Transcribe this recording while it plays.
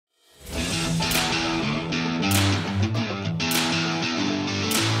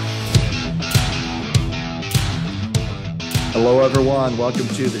Hello, everyone. Welcome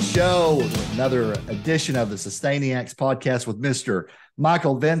to the show. Another edition of the Sustainiacs podcast with Mr.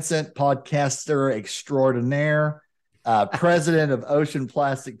 Michael Vincent, podcaster extraordinaire, president of Ocean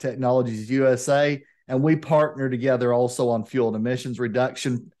Plastic Technologies USA. And we partner together also on fuel and emissions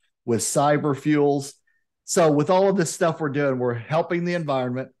reduction with CyberFuels. So with all of this stuff we're doing, we're helping the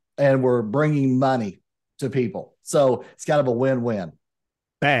environment and we're bringing money to people. So it's kind of a win-win.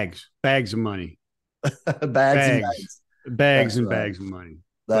 Bags of money. Bags and bags of money.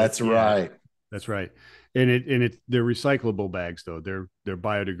 That's right. That's right. And they're recyclable bags though. They're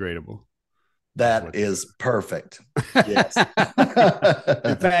biodegradable. That is perfect. Yes. In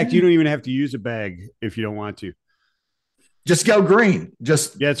fact, you don't even have to use a bag if you don't want to. Just go green.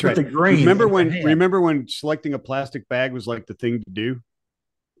 That's right. The green. Remember when selecting a plastic bag was like the thing to do?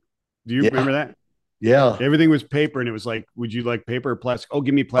 Do you remember that? Yeah. Everything was paper, and it was like, would you like paper or plastic? Oh,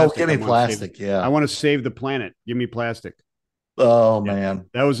 give me plastic. Oh, give me plastic. Yeah. I want to save the planet. Give me plastic. Oh, man.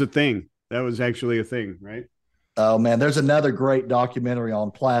 That was a thing. That was actually a thing, right? Oh, man. There's another great documentary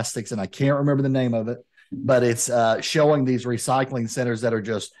on plastics, and I can't remember the name of it, but it's showing these recycling centers that are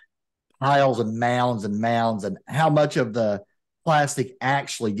just piles and mounds and how much of the plastic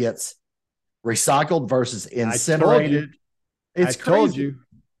actually gets recycled versus incinerated. I told you.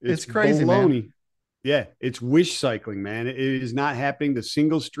 It's crazy, baloney. Man. Yeah, it's wish cycling, man. It is not happening. The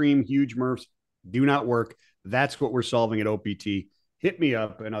single stream huge MRFs do not work. That's what we're solving at OPT. Hit me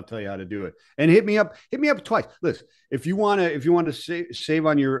up and I'll tell you how to do it. And hit me up twice. Listen, if you want to save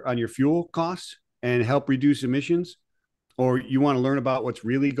on your fuel costs and help reduce emissions, or you want to learn about what's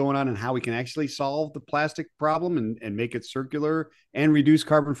really going on and how we can actually solve the plastic problem and make it circular and reduce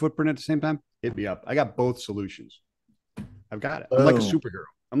carbon footprint at the same time, hit me up. I got both solutions. I've got it. I'm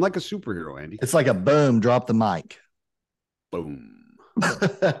like a superhero. Andy. It's like a boom, drop the mic. Boom.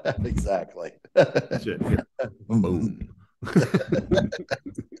 Exactly. That's it. Boom.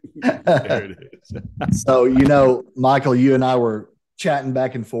 There it is. So, Michael, you and I were chatting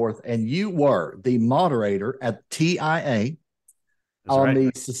back and forth, and you were the moderator at TIA on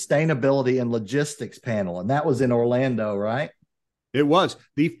the Sustainability and Logistics panel, and that was in Orlando, right? It was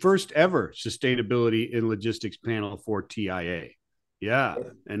the first ever Sustainability and Logistics panel for TIA. Yeah.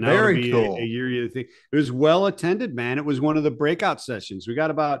 And that would be cool. a year thing. It was well attended, man. It was one of the breakout sessions. We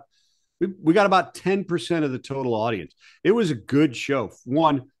got about 10% of the total audience. It was a good show.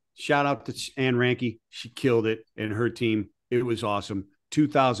 One, shout out to Ann Ranke. She killed it, and her team. It was awesome.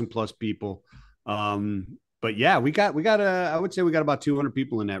 2,000 plus people. But yeah, I would say we got about 200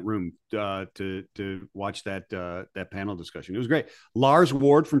 people in that room to watch that panel discussion. It was great. Lars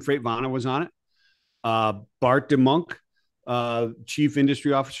Ward from Freightvana was on it. Bart de Monk, Chief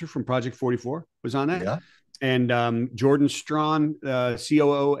Industry Officer from Project 44, was on that. Yeah. And Jordan Strawn,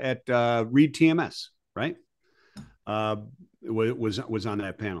 COO at Reed TMS, right? Was on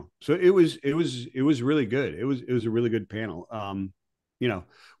that panel. So it was really good. It was a really good panel.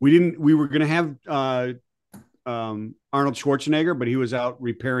 We were going to have Arnold Schwarzenegger, but he was out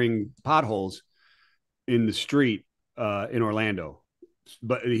repairing potholes in the street in Orlando.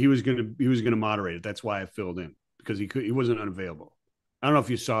 But he was gonna moderate it. That's why I filled in, because he wasn't unavailable. I don't know if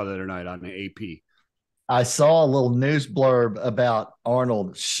you saw that or not on the AP. I saw a little news blurb about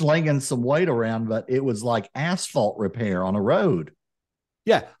Arnold slinging some weight around, but it was like asphalt repair on a road.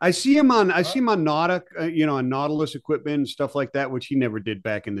 Yeah, I see him on Nautic, on Nautilus equipment and stuff like that, which he never did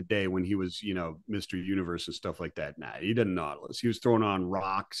back in the day when he was, Mr. Universe and stuff like that. Nah, he didn't Nautilus. He was throwing on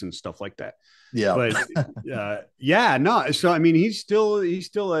rocks and stuff like that. Yeah, but no. So I mean, he's still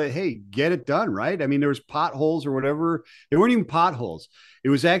a hey, get it done, right? I mean, there was potholes or whatever. They weren't even potholes. It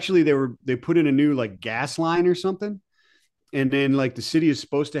was actually they put in a new like gas line or something, and then like the city is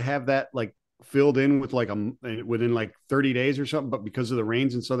supposed to have that like filled in with within like 30 days or something, but because of the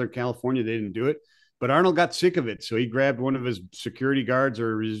rains in Southern California, they didn't do it. But Arnold got sick of it, so he grabbed one of his security guards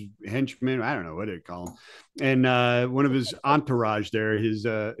or his henchmen, I don't know what they call him, and one of his entourage there, his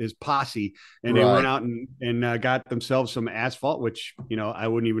posse, and they went out and got themselves some asphalt, which I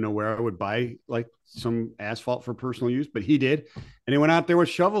wouldn't even know where I would buy like some asphalt for personal use, but he did, and they went out there with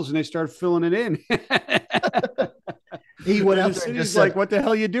shovels and they started filling it in. He went out there and just like, what the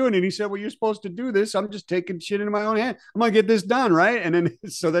hell are you doing? And he said, well, you're supposed to do this. I'm just taking shit into my own hand. I'm going to get this done. Right. And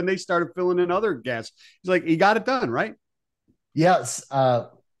then they started filling in other gas. He's like, he got it done. Right. Yes.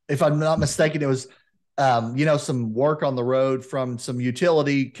 If I'm not mistaken, it was, some work on the road from some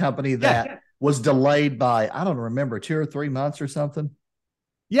utility company that was delayed by, I don't remember, 2 or 3 months or something.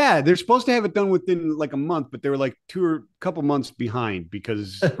 Yeah, they're supposed to have it done within like a month, but they were like a couple months behind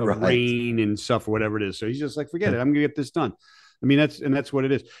because of rain and stuff or whatever it is. So he's just like, forget it. I'm going to get this done. I mean, that's what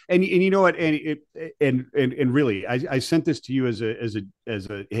it is. And you know what? And really, I sent this to you as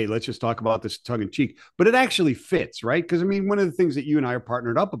a hey, let's just talk about this tongue in cheek, but it actually fits, right? Because I mean, one of the things that you and I are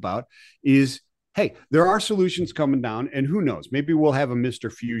partnered up about is, hey, there are solutions coming down, and who knows? Maybe we'll have a Mr.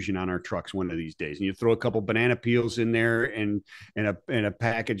 Fusion on our trucks one of these days, and you throw a couple banana peels in there and a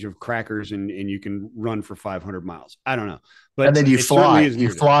package of crackers, and you can run for 500 miles. I don't know, but and then you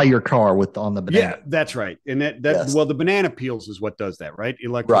fly your car with on the banana. Yeah, that's right. And that Yes. well, the banana peels is what does that, right?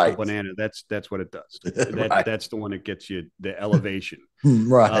 Electrical Right. banana. That's what it does. Right. That's the one that gets you the elevation.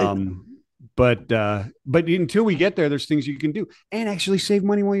 Right. But until we get there, there's things you can do and actually save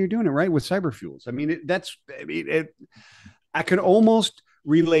money while you're doing it, right? With CyberFuels. I mean, I can almost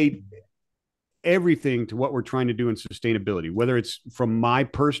relate everything to what we're trying to do in sustainability, whether it's from my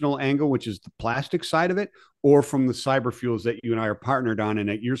personal angle, which is the plastic side of it, or from the CyberFuels that you and I are partnered on and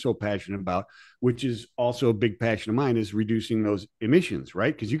that you're so passionate about, which is also a big passion of mine, is reducing those emissions,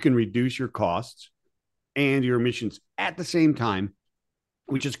 right? Because you can reduce your costs and your emissions at the same time,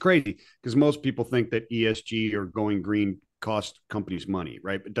 which is crazy because most people think that ESG or going green costs companies money,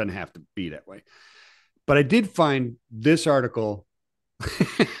 right? It doesn't have to be that way. But I did find this article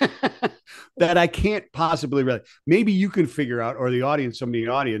that I can't possibly relate. Maybe you can figure out, or the audience, somebody in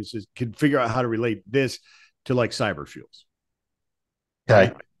the audience can figure out how to relate this to like CyberFuels.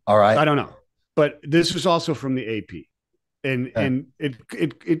 Okay. All right. I don't know. But this is also from the AP. And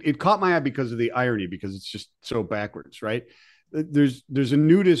it caught my eye because of the irony, because it's just so backwards, right? There's a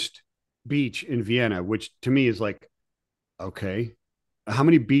nudist beach in Vienna, which to me is like, okay, how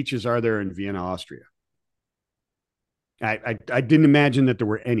many beaches are there in Vienna, Austria? I didn't imagine that there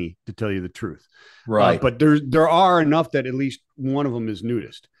were any, to tell you the truth. Right. But there are enough that at least one of them is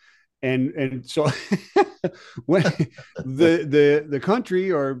nudist. And so when the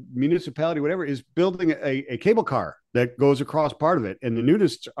country or municipality, whatever, is building a cable car that goes across part of it, and the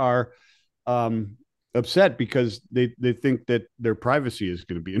nudists are upset because they think that their privacy is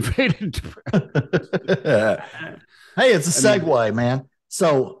going to be invaded. Hey, it's a segue, man.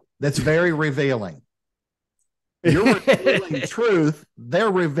 So that's very revealing. You're revealing truth. They're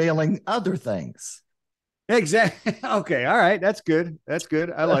revealing other things. Exactly. Okay. All right. That's good. That's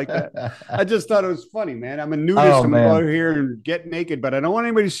good. I like that. I just thought it was funny, man. I'm a nudist. I'm going to go over here and get naked, but I don't want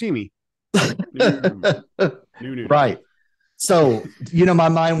anybody to see me. Right. So, my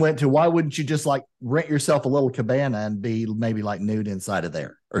mind went to, why wouldn't you just like rent yourself a little cabana and be maybe like nude inside of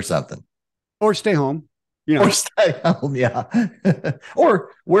there or something? Or stay home. Or stay home, yeah.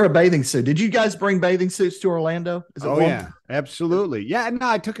 Or wear a bathing suit. Did you guys bring bathing suits to Orlando? Yeah, absolutely. Yeah, no,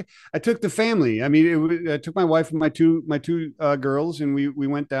 I took the family. I mean, I took my wife and my two girls, and we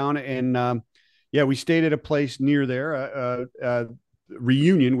went down, and we stayed at a place near there,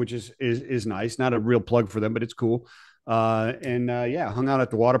 Reunion, which is nice. Not a real plug for them, but it's cool. Hung out at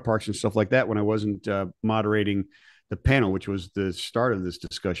the water parks and stuff like that when I wasn't moderating the panel, which was the start of this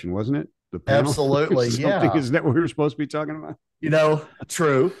discussion, wasn't it? The panel? Absolutely. Yeah. Is that what we were supposed to be talking about?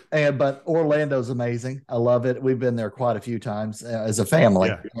 True. But Orlando's amazing. I love it. We've been there quite a few times as a family,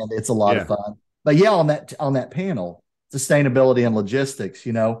 and it's a lot of fun. But yeah, on that panel, sustainability and logistics,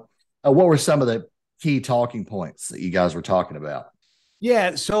 what were some of the key talking points that you guys were talking about?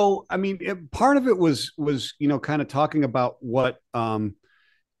 Yeah. So, I mean, part of it was, kind of talking about what,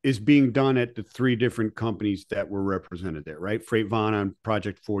 is being done at the three different companies that were represented there, right? Vienna,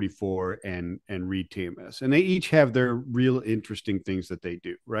 Project 44, and Reed TMS. And they each have their real interesting things that they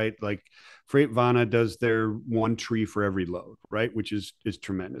do, right? Like Vienna does their one tree for every load, right? Which is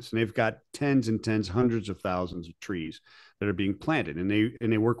tremendous. And they've got tens and tens, hundreds of thousands of trees that are being planted. And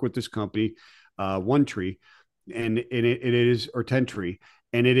they work with this company, One Tree, and it is, or 10 Tree.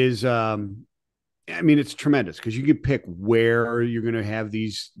 And it is, it's tremendous because you can pick where you're going to have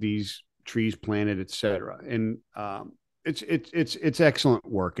these trees planted, et cetera. And it's excellent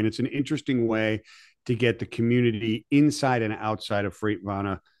work. And it's an interesting way to get the community inside and outside of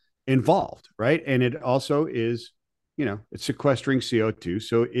Vienna involved, right? And it also is, it's sequestering CO2.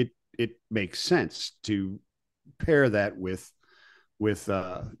 So it makes sense to pair that with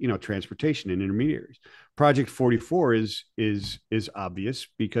transportation and intermediaries. Project 44 is obvious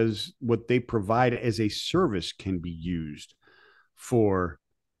because what they provide as a service can be used for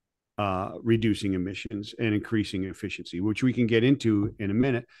reducing emissions and increasing efficiency, which we can get into in a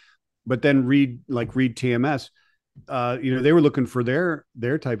minute. But then Reed TMS, they were looking for their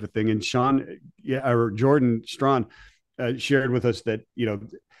type of thing. And Jordan Strawn shared with us that,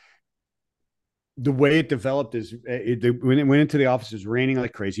 the way it developed is when it went into the office, it was raining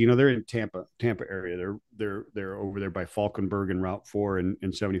like crazy. They're in Tampa area. They're over there by Falkenberg and Route 4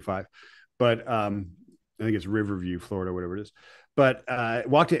 and 75. But I think it's Riverview, Florida, whatever it is. But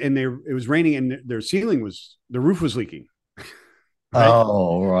walked in, and it was raining, and the roof was leaking. Right.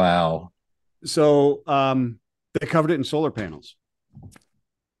 Oh, wow. So they covered it in solar panels.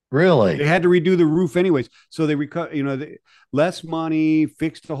 They Really? had to redo the roof anyways. So less money,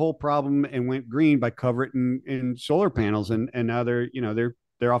 fixed the whole problem, and went green by covering it in solar panels. And now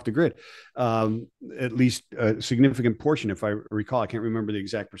they're off the grid. At least a significant portion, if I recall. I can't remember the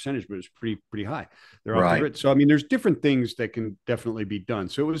exact percentage, but it's pretty high. They're off the grid. So I mean, there's different things that can definitely be done.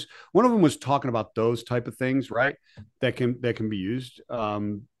 So one of them was talking about those type of things, right? That can be used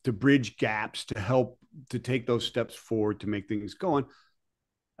to bridge gaps, to help to take those steps forward to make things going.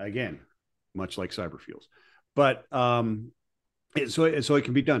 Again, much like CyberFuels, but so it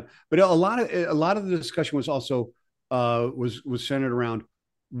can be done. But a lot of the discussion was also was centered around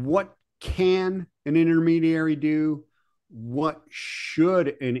what can an intermediary do, what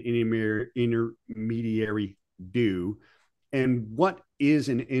should an intermediary do, and what is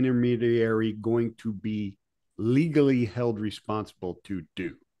an intermediary going to be legally held responsible to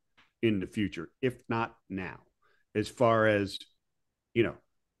do in the future, if not now, as far as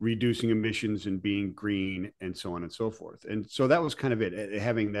reducing emissions and being green and so on and so forth. And so that was kind of it,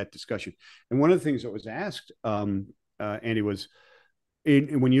 having that discussion. And one of the things that was asked, Andy, was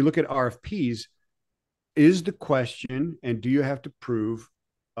when you look at RFPs, is the question, and do you have to prove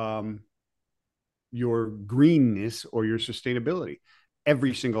your greenness or your sustainability?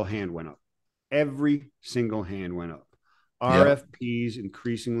 Every single hand went up. Every single hand went up. Yep. RFPs,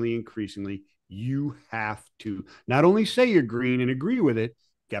 increasingly, you have to not only say you're green and agree with it,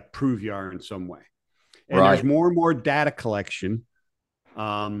 got prove you are in some way. And there's more and more data collection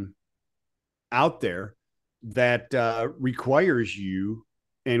out there that requires you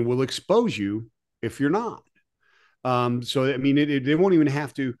and will expose you if you're not. So I mean, they won't even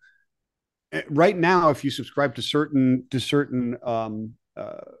have to. Right now, if you subscribe to certain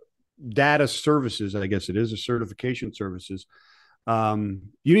data services, I guess it is, a certification services, you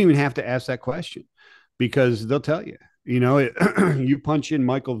don't even have to ask that question, because they'll tell you. You punch in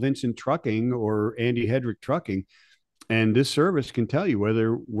Michael Vincent Trucking or Andy Hedrick Trucking, and this service can tell you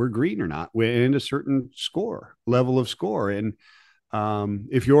whether we're green or not. We're in a certain level of score. And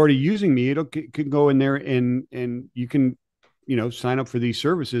if you're already using me, it can go in there and you can, sign up for these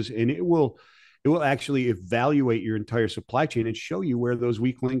services, and it will actually evaluate your entire supply chain and show you where those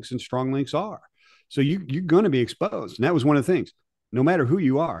weak links and strong links are. So you're going to be exposed. And that was one of the things. No matter who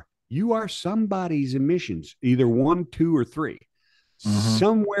you are somebody's emissions, either 1, 2, or 3. Mm-hmm.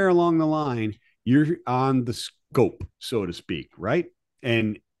 Somewhere along the line, you're on the scope, so to speak, right?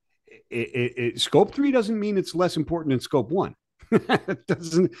 And scope 3 doesn't mean it's less important than scope 1.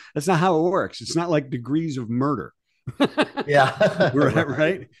 That's not how it works. It's not like degrees of murder. Yeah.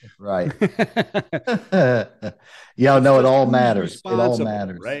 Right. Yeah, no, it all matters. It all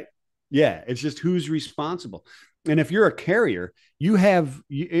matters. Right. Yeah. It's just who's responsible. And if you're a carrier, you have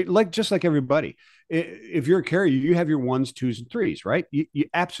just like everybody. If you're a carrier, you have your 1s, 2s, and 3s, right? You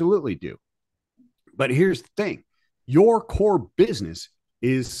absolutely do. But here's the thing: your core business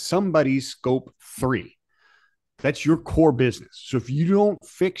is somebody's scope 3. That's your core business. So if you don't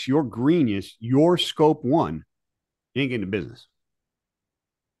fix your greenness, your scope 1, you ain't getting the business.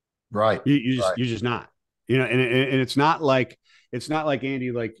 Right. You're just not. And it's not like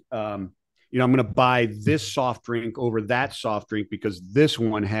Andy, like I'm going to buy this soft drink over that soft drink because this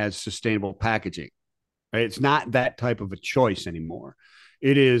one has sustainable packaging. Right? It's not that type of a choice anymore.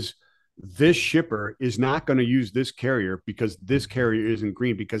 It is, this shipper is not going to use this carrier because this carrier isn't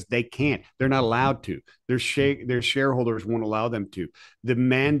green, because they can't. They're not allowed to. Their shareholders won't allow them to. The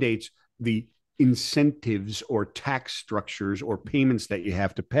mandates, the incentives or tax structures or payments that you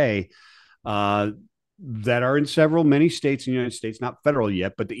have to pay that are in many states in the United States, not federal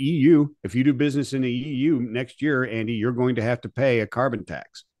yet, but the EU. If you do business in the EU next year, Andy, you're going to have to pay a carbon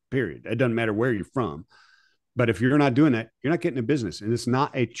tax, period. It doesn't matter where you're from. But if you're not doing that, you're not getting a business. And it's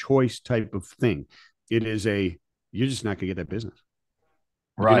not a choice type of thing. It is you're just not going to get that business.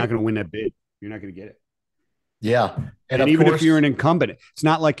 Right. You're not going to win that bid. You're not going to get it. Yeah. And even if you're an incumbent, it's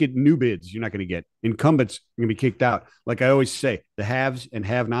not like new bids you're not going to get. Incumbents are going to be kicked out. Like I always say, the haves and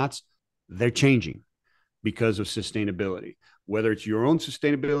have-nots, they're changing because of sustainability. Whether it's your own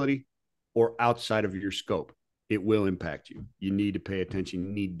sustainability or outside of your scope, it will impact you. You need to pay attention.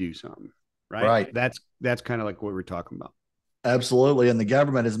 You need to do something. Right. That's kind of like what we're talking about. Absolutely. And the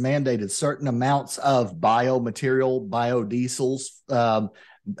government has mandated certain amounts of biomaterial, biodiesels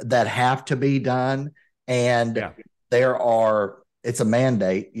that have to be done. And it's a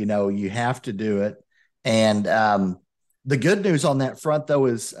mandate, you have to do it. And the good news on that front, though,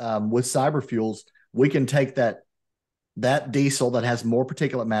 is with CyberFuels, we can take that that diesel that has more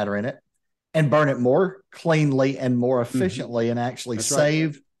particulate matter in it and burn it more cleanly and more efficiently and actually That's right.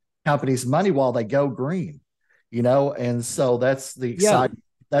 save companies money while they go green, and so that's the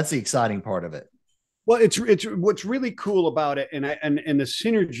exciting part of it. Well, it's what's really cool about it, and the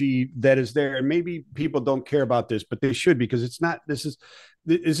synergy that is there, and maybe people don't care about this, but they should, because it's not. This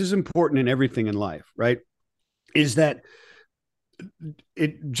is important in everything in life, right? Is that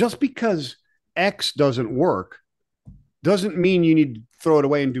it? Just because X doesn't work doesn't mean you need to throw it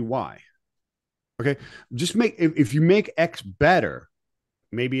away and do Y. Okay, just if you make X better,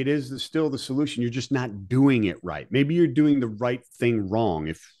 maybe it is still the solution. You're just not doing it right. Maybe you're doing the right thing wrong.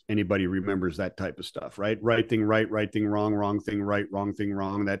 If anybody remembers that type of stuff, right? Right thing right, right thing wrong, wrong thing right, wrong thing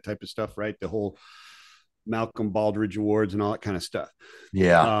wrong, that type of stuff, right? The whole Malcolm Baldrige Awards and all that kind of stuff.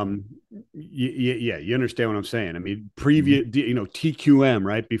 Yeah. Yeah, you understand what I'm saying. I mean, previous, TQM,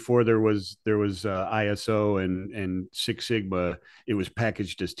 right? Before there was ISO and Six Sigma, it was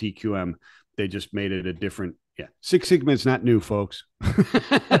packaged as TQM. They just made it a different. Yeah, Six Sigma is not new, folks. Okay,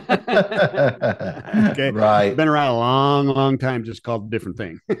 right. Been around a long, long time, just called a different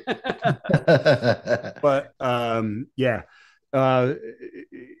thing. But yeah.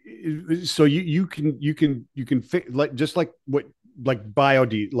 So you can like, just like what, like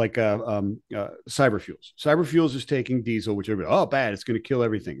biodiesel, like CyberFuels. CyberFuels is taking diesel, which everybody, oh, bad, it's going to kill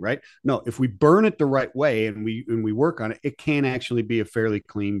everything, right? No, if we burn it the right way and we work on it, it can actually be a fairly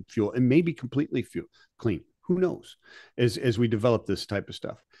clean fuel, and maybe completely clean. Who knows? As we develop this type of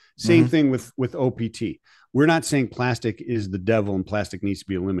stuff. Same thing with OPT. We're not saying plastic is the devil and plastic needs to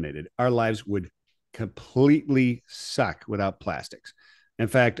be eliminated. Our lives would completely suck without plastics. In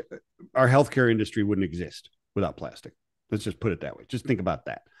fact, our healthcare industry wouldn't exist without plastic. Let's just put it that way. Just think about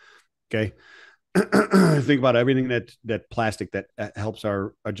that. Okay. Think about everything that plastic that helps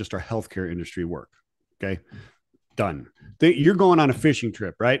our healthcare industry work. Okay. Done. You're going on a fishing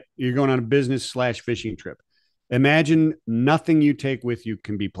trip, right? You're going on a business/fishing trip. Imagine nothing you take with you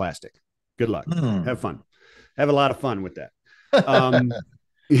can be plastic. Good luck. Have fun. Have a lot of fun with that.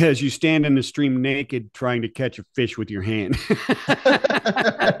 As you stand in the stream naked trying to catch a fish with your hand.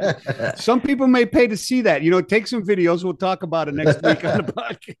 Some people may pay to see that. Take some videos. We'll talk about it next week on the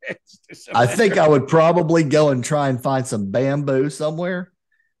podcast. I think I would probably go and try and find some bamboo somewhere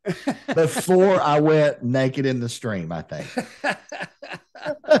before I went naked in the stream, I think.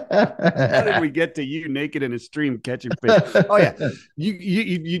 How did we get to you naked in a stream catching fish? Oh yeah, you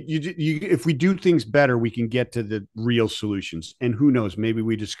if we do things better, we can get to the real solutions. And who knows? Maybe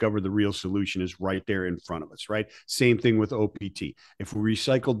we discover the real solution is right there in front of us. Right. Same thing with OPT. If we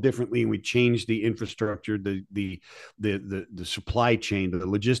recycle differently and we change the infrastructure, the supply chain, the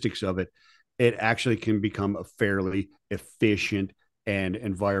logistics of it, it actually can become a fairly efficient and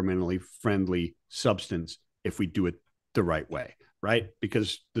environmentally friendly substance if we do it the right way. Right?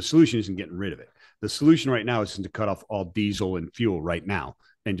 Because the solution isn't getting rid of it. The solution right now is to cut off all diesel and fuel right now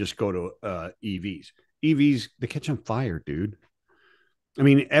and just go to EVs. EVs, they catch on fire, dude. I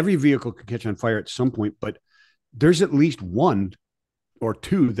mean, every vehicle can catch on fire at some point, but there's at least one or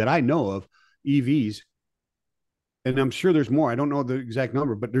two that I know of, EVs, and I'm sure there's more. I don't know the exact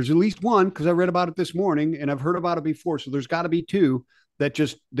number, but there's at least one, because I read about it this morning and I've heard about it before. So there's got to be two that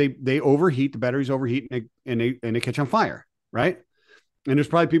just they overheat, the batteries overheat and they catch on fire, right? And there's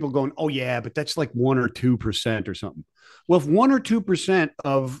probably people going, oh yeah, but that's like 1 or 2% or something. Well, if 1 or 2%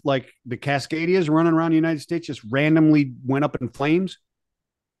 of like the Cascadias running around the United States just randomly went up in flames,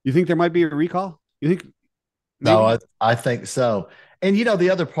 you think there might be a recall? You think? Maybe? No, I think so. And the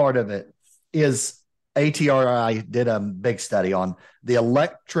other part of it is ATRI did a big study on the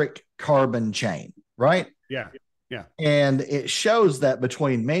electric carbon chain, right? Yeah. Yeah. And it shows that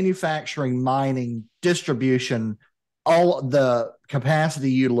between manufacturing, mining, distribution, all the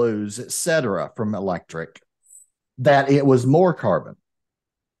capacity you lose, et cetera, from electric, that it was more carbon.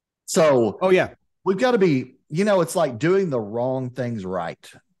 So, oh yeah, we've got to be, it's like doing the wrong things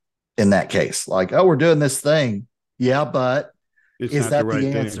right in that case. Like, oh, we're doing this thing. Yeah, but is that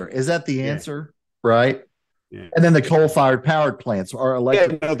the answer? Is that the answer? Right. Yeah. And then the coal-fired powered plants are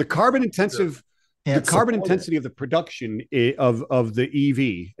electric. Yeah, no, the carbon intensive, the carbon intensity of the production of the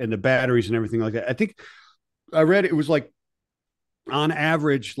EV and the batteries and everything like that. I think I read it was like on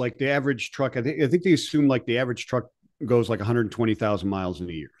average, like the average truck, I think they assume like the average truck goes like 120,000 miles in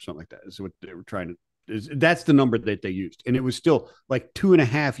a year, something like that. Is what they were trying to, that's the number that they used. And it was still like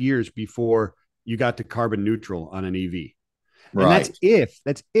 2.5 years before you got to carbon neutral on an EV. Right. And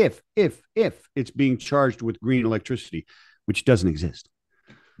that's if it's being charged with green electricity, which doesn't exist.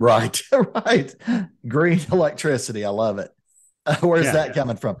 Right. Right. Green electricity. I love it. Where's that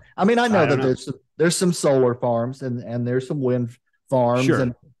coming from? I mean, I know that know. there's some solar farms and there's some wind farms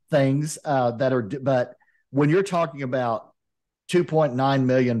and things that are, but when you're talking about 2.9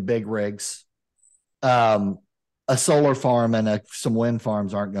 million big rigs, a solar farm and some wind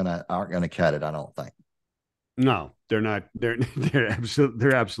farms aren't gonna cut it. I don't think. No, they're not. They're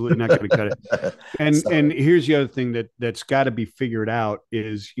absolutely not going to cut it. And here's the other thing that's got to be figured out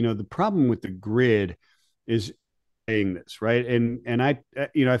is, the problem with the grid is saying this, right? And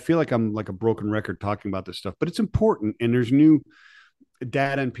I feel like I'm like a broken record talking about this stuff, but it's important. And there's new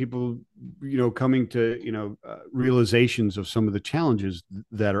data and people, coming to, realizations of some of the challenges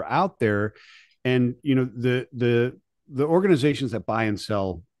that are out there. And, the organizations that buy and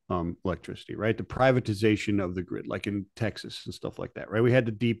sell electricity, right? The privatization of the grid, like in Texas and stuff like that, right? We had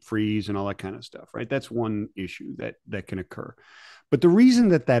the deep freeze and all that kind of stuff, right? That's one issue that can occur. But the reason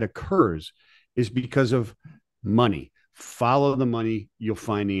that occurs is because of money. Follow the money, you'll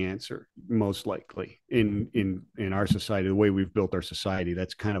find the answer, most likely in our society, the way we've built our society.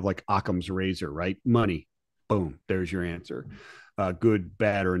 That's kind of like Occam's razor, right? Money, boom, there's your answer. Good,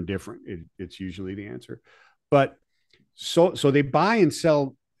 bad, or indifferent. It's usually the answer. But so they buy and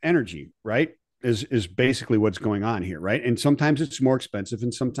sell energy, right? Is basically what's going on here, right? And sometimes it's more expensive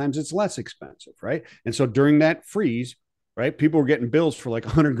and sometimes it's less expensive, right? And so during that freeze, right, people were getting bills for like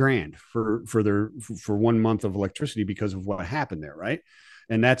 $100,000 for 1 month of electricity because of what happened there, right?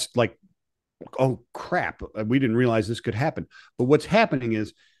 And that's like, oh crap, we didn't realize this could happen. But what's happening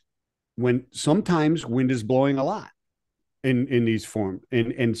is when sometimes wind is blowing a lot in these forms,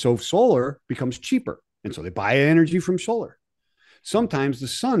 and so solar becomes cheaper, and so they buy energy from solar. Sometimes the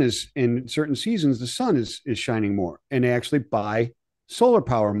sun is, in certain seasons, the sun is shining more, and they actually buy solar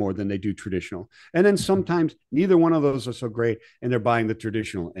power more than they do traditional. And then sometimes neither one of those are so great, and they're buying the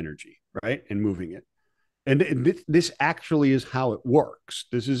traditional energy, right, and moving it. And this actually is how it works.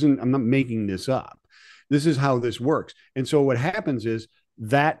 This isn't, I'm not making this up. This is how this works. And so what happens is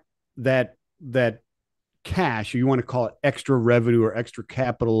that cash, you want to call it extra revenue or extra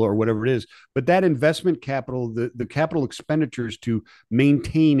capital or whatever it is, but that investment capital, the capital expenditures to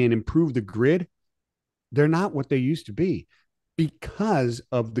maintain and improve the grid, they're not what they used to be because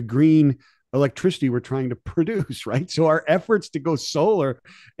of the green electricity we're trying to produce, right? So our efforts to go solar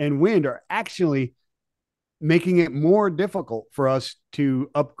and wind are actually making it more difficult for us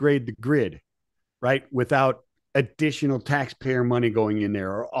to upgrade the grid, right? Without additional taxpayer money going in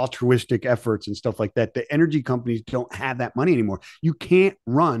there or altruistic efforts and stuff like that. The energy companies don't have that money anymore. You can't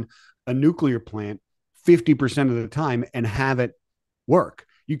run a nuclear plant 50% of the time and have it work.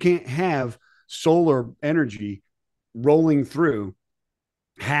 You can't have solar energy rolling through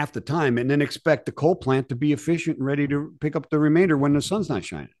half the time and then expect the coal plant to be efficient and ready to pick up the remainder when the sun's not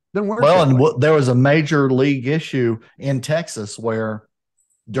shining. It doesn't work. Well, and there was a major league issue in Texas where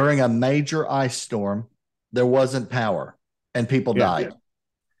during a major ice storm, there wasn't power and people died.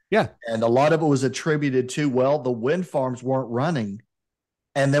 Yeah. And a lot of it was attributed to, well, the wind farms weren't running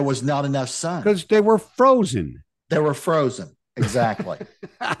and there was not enough sun. Because they were frozen. They were frozen. Exactly.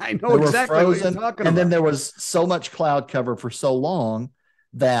 I know exactly what you're talking about. And then there was so much cloud cover for so long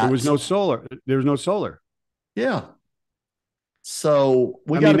that there was no solar. There was no solar. Yeah. So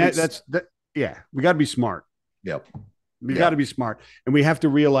we got to we got to be smart. Yep. We got to be smart. And we have to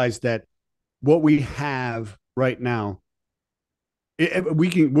realize that what we have right now,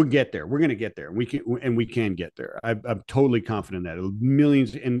 we'll get there. We're going to get there. We can get there. I'm totally confident that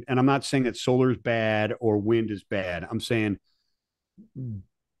millions. And I'm not saying that solar is bad or wind is bad. I'm saying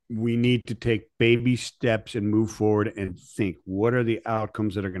we need to take baby steps and move forward and think, what are the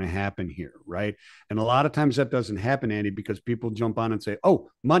outcomes that are going to happen here, right? And a lot of times that doesn't happen, Andy, because people jump on and say, oh,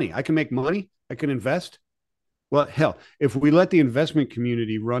 money, I can make money, I can invest. Well, hell, if we let the investment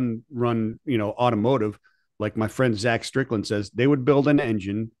community run, automotive, like my friend Zach Strickland says, they would build an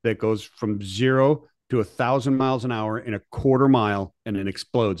engine that goes from 0 to 1,000 miles an hour in a quarter mile and it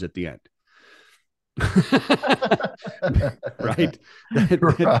explodes at the end. Right?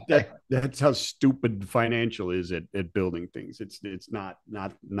 That's how stupid financial is at building things. It's not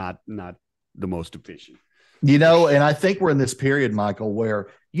the most efficient. And I think we're in this period, Michael, where,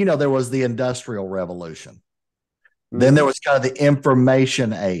 there was the Industrial Revolution. Then there was kind of the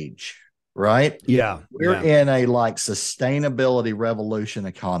information age, right? Yeah. We're in a sustainability revolution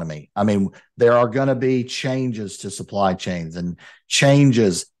economy. I mean, there are going to be changes to supply chains and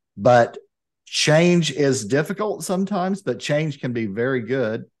but change is difficult sometimes, but change can be very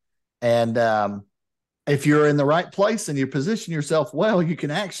good. And if you're in the right place and you position yourself well, you can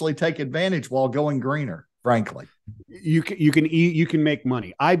actually take advantage while going greener, frankly. You can make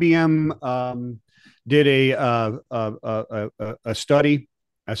money. IBM, did a study.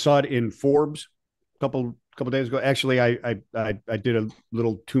 I saw it in Forbes a couple days ago. Actually, I did a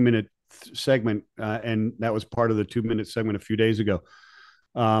little 2-minute segment, and that was part of the 2-minute segment a few days ago.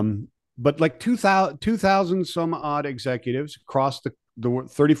 But like 2,000 some odd executives across the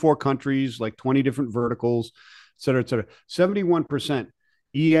 34 countries, like 20 different verticals, et cetera, et cetera. 71%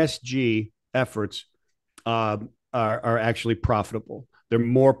 ESG efforts are actually profitable. They're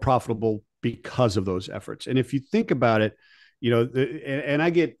more profitable because of those efforts. And if you think about it, and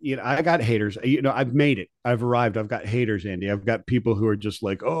I got haters. I've made it. I've arrived. I've got haters, Andy. I've got people who are just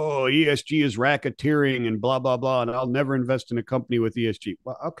like, oh, ESG is racketeering and blah, blah, blah. And I'll never invest in a company with ESG.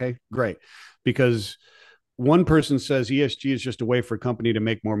 Well, okay, great. Because one person says ESG is just a way for a company to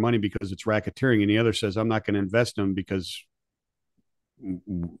make more money because it's racketeering. And the other says, I'm not going to invest in them because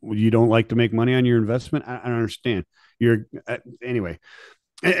you don't like to make money on your investment. I don't understand. Anyway.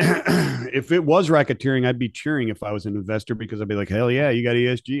 If it was racketeering, I'd be cheering if I was an investor because I'd be like, hell yeah, you got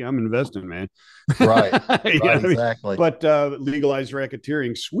ESG, I'm investing, man. Right. Right. Exactly. But legalized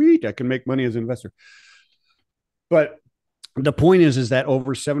racketeering, sweet, I can make money as an investor. But the point is that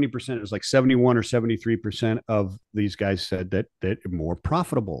over 70%, it was like 71 or 73% of these guys said that more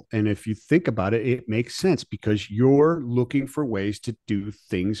profitable. And if you think about it, it makes sense because you're looking for ways to do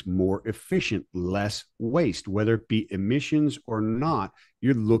things more efficient, less waste, whether it be emissions or not.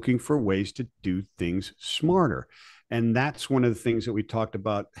 You're looking for ways to do things smarter. And that's one of the things that we talked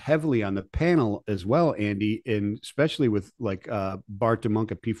about heavily on the panel as well, Andy, and especially with like Bart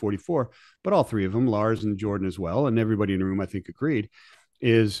DeMonk at P44, but all three of them, Lars and Jordan as well, and everybody in the room, I think, agreed,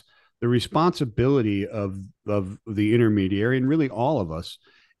 is the responsibility of the intermediary and really all of us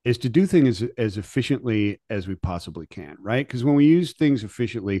is to do things as efficiently as we possibly can, right? Because when we use things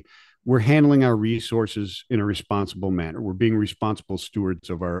efficiently, we're handling our resources in a responsible manner. We're being responsible stewards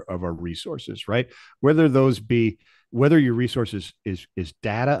of our resources, right? Whether your resources is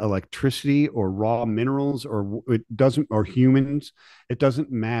data, electricity, or raw minerals, or humans, it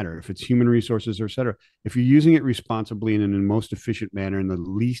doesn't matter if it's human resources or et cetera. If you're using it responsibly and in the most efficient manner and the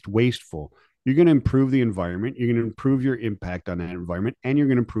least wasteful, you're going to improve the environment. You're going to improve your impact on that environment, and you're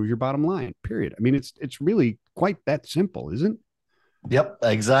going to improve your bottom line. Period. I mean, it's really quite that simple, isn't it? Yep,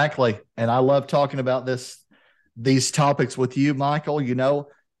 exactly. And I love talking about these topics with you, Michael. You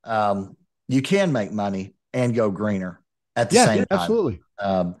can make money and go greener at the same time. Absolutely.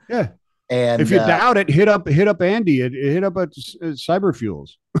 Yeah. And if you doubt it, hit up Andy. Hit up at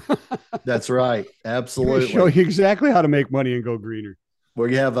CyberFuels. That's right. Absolutely. Show you exactly how to make money and go greener. Well,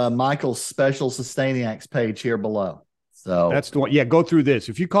 you have Michael's special Sustainiacs page here below. So that's the one. Yeah, go through this.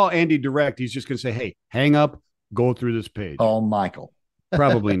 If you call Andy direct, he's just going to say, "Hey, hang up. Go through this page." Oh, Michael.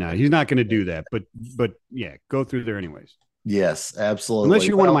 Probably not. He's not going to do that. But yeah, go through there anyways. Yes, absolutely. Unless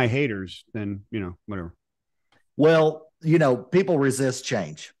you're one of my haters, then whatever. Well, people resist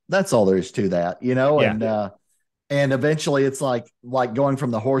change. That's all there is to that, Yeah. And eventually it's like going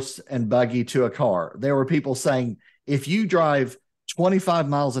from the horse and buggy to a car. There were people saying, if you drive 25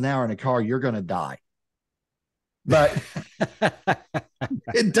 miles an hour in a car, you're going to die. But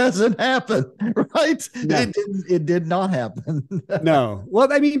it doesn't happen, right? No. It did not happen. No.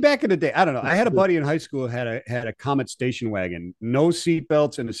 Well, I mean, back in the day, I don't know. I had a buddy in high school who had a Comet station wagon, no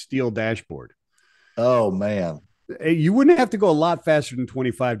seatbelts, and a steel dashboard. Oh, man. You wouldn't have to go a lot faster than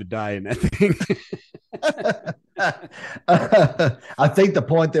 25 to die in that thing. I think the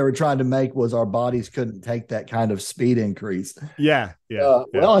point they were trying to make was our bodies couldn't take that kind of speed increase. Yeah.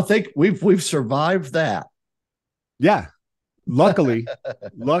 Well, I think we've survived that. Yeah. Luckily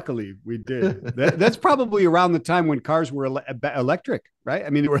we did. That's probably around the time when cars were electric, right? I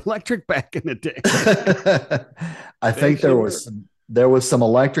mean, they were electric back in the day. I think there was some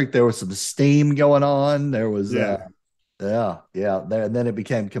electric, there was some steam going on. There was, and then it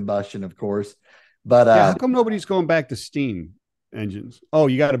became combustion, of course. But how come nobody's going back to steam engines? Oh,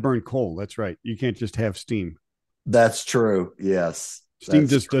 you got to burn coal. That's right. You can't just have steam. That's true. Yes. Steam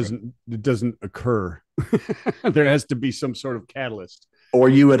just doesn't occur. There has to be some sort of catalyst. Or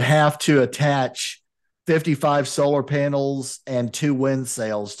you would have to attach 55 solar panels and 2 wind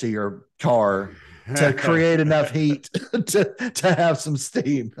sails to your car to create enough heat to have some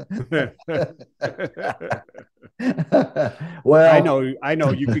steam. Well, I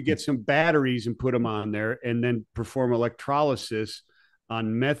know you could get some batteries and put them on there and then perform electrolysis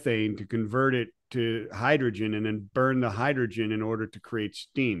on methane to convert it to hydrogen and then burn the hydrogen in order to create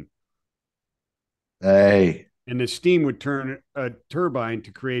steam. Hey. And the steam would turn a turbine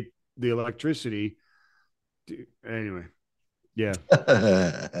to create the electricity. Anyway, yeah.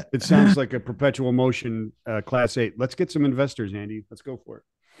 It sounds like a perpetual motion Class 8. Let's get some investors, Andy. Let's go for it.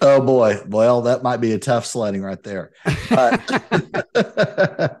 Oh boy. Well, that might be a tough sledding right there.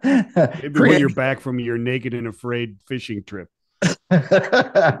 Maybe when you're back from your naked and afraid fishing trip.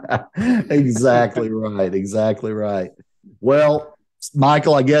 Exactly right. Exactly right. Well,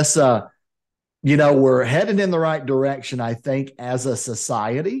 Michael, I guess we're headed in the right direction, I think, as a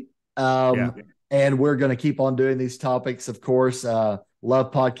society. Yeah. And we're going to keep on doing these topics, of course.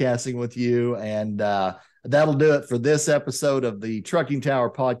 Love podcasting with you. And that'll do it for this episode of the Trucking Tower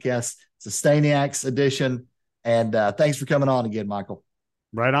Podcast, Sustainiacs edition. And thanks for coming on again, Michael.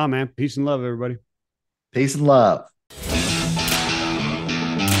 Right on, man. Peace and love, everybody. Peace and love.